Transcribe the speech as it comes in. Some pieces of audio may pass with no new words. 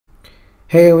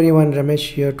Hey everyone, Ramesh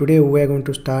here. Today we are going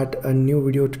to start a new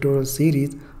video tutorial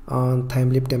series on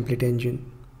Thymeleaf template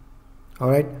engine.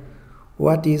 Alright,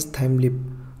 what is Thymeleaf?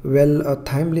 Well, a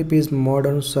Thymeleaf is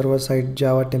modern server-side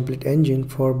Java template engine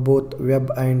for both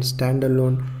web and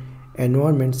standalone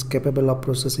environments capable of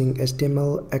processing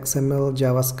HTML, XML,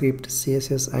 JavaScript,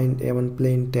 CSS and even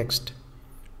plain text.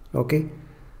 Okay,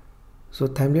 so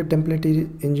Thymeleaf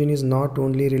template engine is not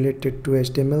only related to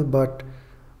HTML, but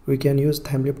we can use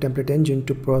Thymeleaf template engine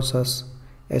to process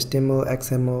HTML,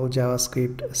 XML,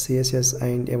 JavaScript, CSS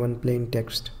and even plain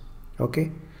text.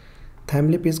 Okay,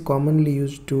 Thymeleaf is commonly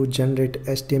used to generate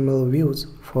HTML views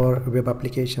for web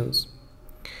applications.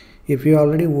 If you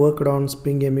already worked on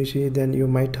Spring MVC, then you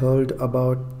might heard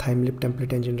about Thymeleaf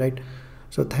template engine, right?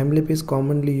 So Thymeleaf is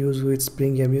commonly used with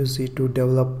Spring MVC to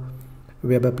develop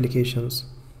web applications.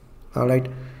 Alright,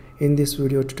 in this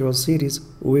video tutorial series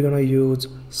we're gonna use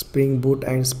Spring Boot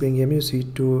and Spring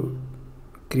MVC to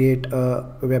create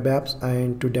web apps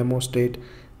and to demonstrate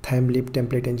Thymeleaf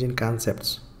template engine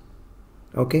concepts.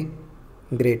 Okay,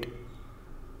 great.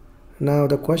 Now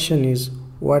the question is,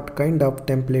 what kind of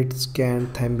templates can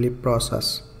Thymeleaf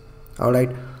process?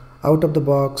 Alright, out of the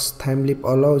box Thymeleaf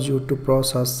allows you to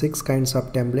process 6 kinds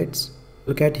of templates.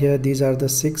 Look at here, these are the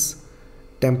 6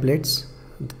 templates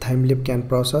the Thymeleaf can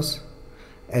process: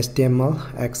 HTML,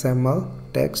 XML,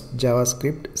 text,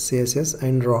 JavaScript, CSS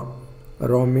and raw.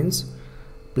 Raw means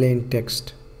plain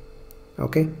text.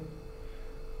 Okay,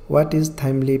 what is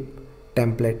Thymeleaf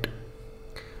template?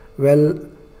 Well,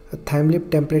 a Thymeleaf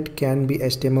template can be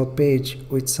HTML page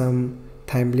with some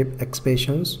Thymeleaf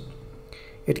expressions.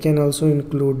 It can also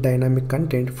include dynamic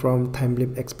content from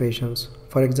Thymeleaf expressions.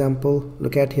 For example,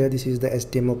 look at here, this is the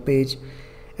HTML page.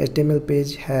 HTML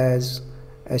page has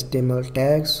HTML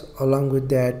tags along with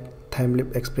that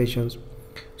Thymeleaf expressions.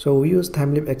 So we use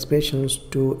Thymeleaf expressions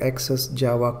to access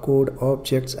Java code,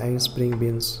 objects and Spring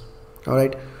Beans.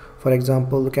 Alright, for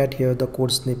example, look at here the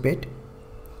code snippet.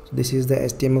 This is the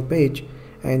HTML page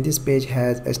and this page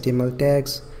has HTML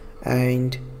tags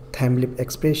and Thymeleaf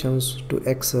expressions to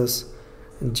access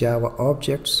Java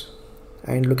objects.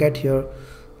 And look at here,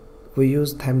 we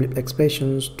use Thymeleaf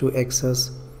expressions to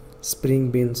access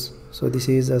Spring Beans. So this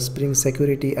is a Spring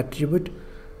security attribute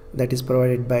that is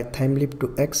provided by Thymeleaf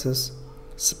to access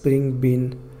Spring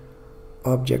Bean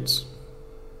objects.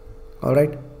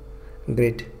 Alright,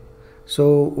 great.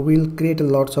 So we'll create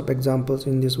lots of examples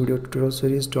in this video tutorial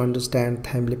series to understand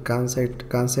Thymeleaf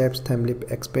concepts, Thymeleaf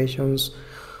expressions,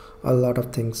 a lot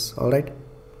of things. Alright,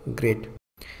 great.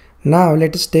 Now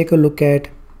let us take a look at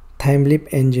Thymeleaf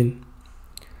engine.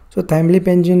 So Thymeleaf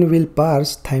engine will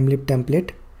parse Thymeleaf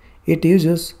template. It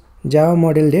uses Java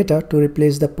model data to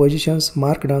replace the positions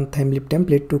marked on Thymeleaf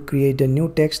template to create a new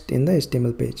text in the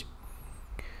HTML page.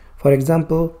 For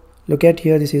example, look at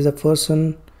here, this is a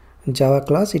person Java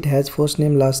class. It has first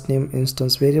name, last name,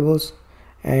 instance variables.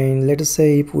 And let us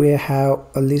say if we have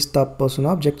a list of person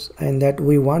objects and that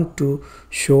we want to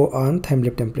show on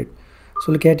Thymeleaf template.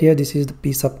 So look at here, this is the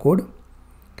piece of code.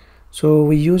 So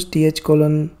we use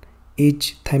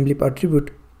th:(each Thymeleaf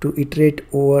attribute to iterate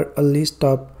over a list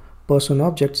of person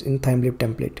objects in Thymeleaf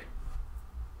template,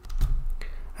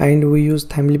 and we use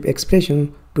Thymeleaf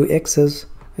expression to access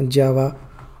Java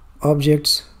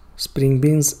objects, Spring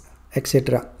Beans,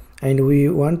 etc. And we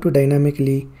want to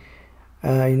dynamically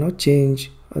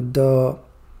change the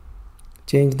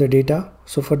data.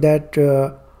 So for that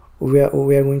we are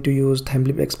going to use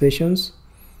Thymeleaf expressions.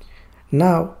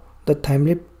 Now the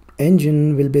Thymeleaf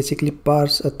engine will basically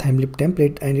parse a Thymeleaf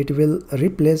template and it will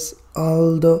replace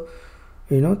all the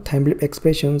Thymeleaf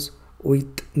expressions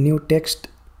with new text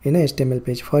in a HTML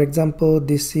page. For example,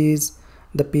 this is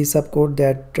the piece of code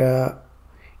that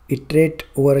iterate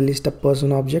over a list of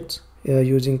person objects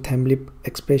using Thymeleaf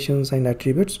expressions and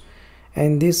attributes,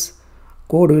 and this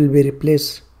code will be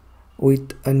replaced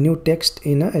with a new text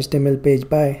in a HTML page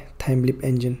by Thymeleaf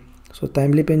engine. So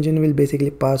Thymeleaf engine will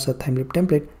basically parse a Thymeleaf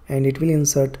template and it will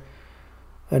insert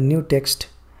a new text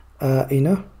in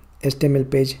a HTML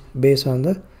page based on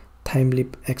the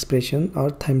Thymeleaf expression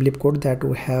or Thymeleaf code that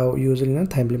we have used in a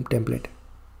Thymeleaf template.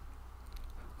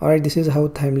 Alright, this is how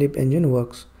Thymeleaf engine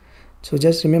works. So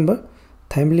just remember,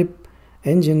 Thymeleaf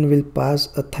engine will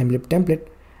pass a Thymeleaf template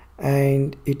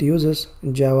and it uses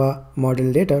Java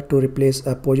model data to replace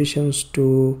positions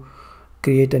to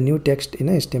create a new text in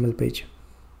a HTML page.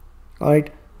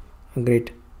 Alright,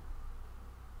 great.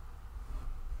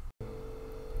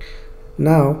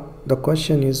 Now the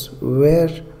question is, where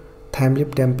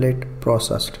Thymeleaf template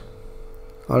processed?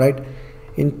 Alright,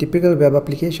 in typical web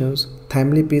applications,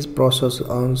 Thymeleaf is processed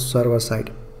on server side.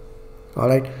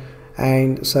 Alright,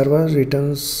 and server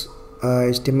returns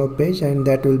HTML page, and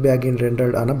that will be again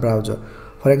rendered on a browser.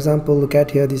 For example, look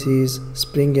at here, this is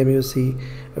Spring MUC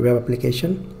web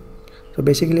application. So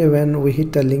basically when we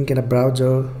hit a link in a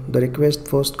browser, the request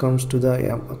first comes to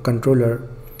the controller.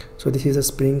 So this is a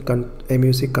Spring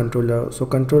MUC controller. So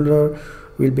controller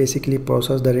will basically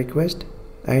process the request,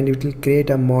 and it will create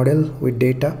a model with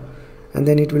data, and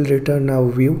then it will return a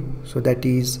view. So that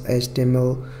is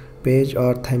HTML page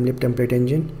or Thymeleaf template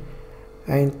engine,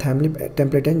 and Thymeleaf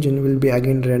template engine will be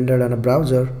again rendered on a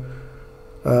browser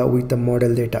with the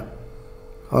model data.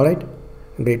 Alright,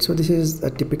 great. So this is a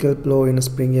typical flow in a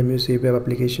Spring MUC web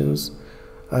applications,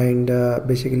 and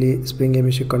basically Spring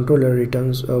MUC controller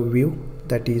returns a view,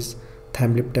 that is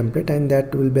Thymeleaf template, and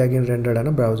that will be again rendered on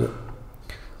a browser.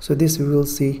 So this we will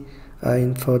see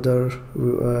in further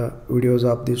videos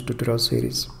of this tutorial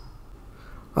series.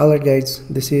 Alright guys,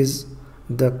 this is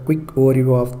the quick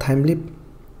overview of Thymeleaf.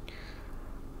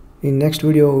 In next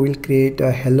video we will create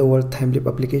a hello world Thymeleaf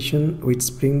application with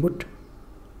Spring Boot.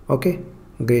 Okay,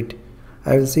 great.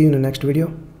 I will see you in the next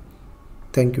video.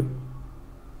 Thank you.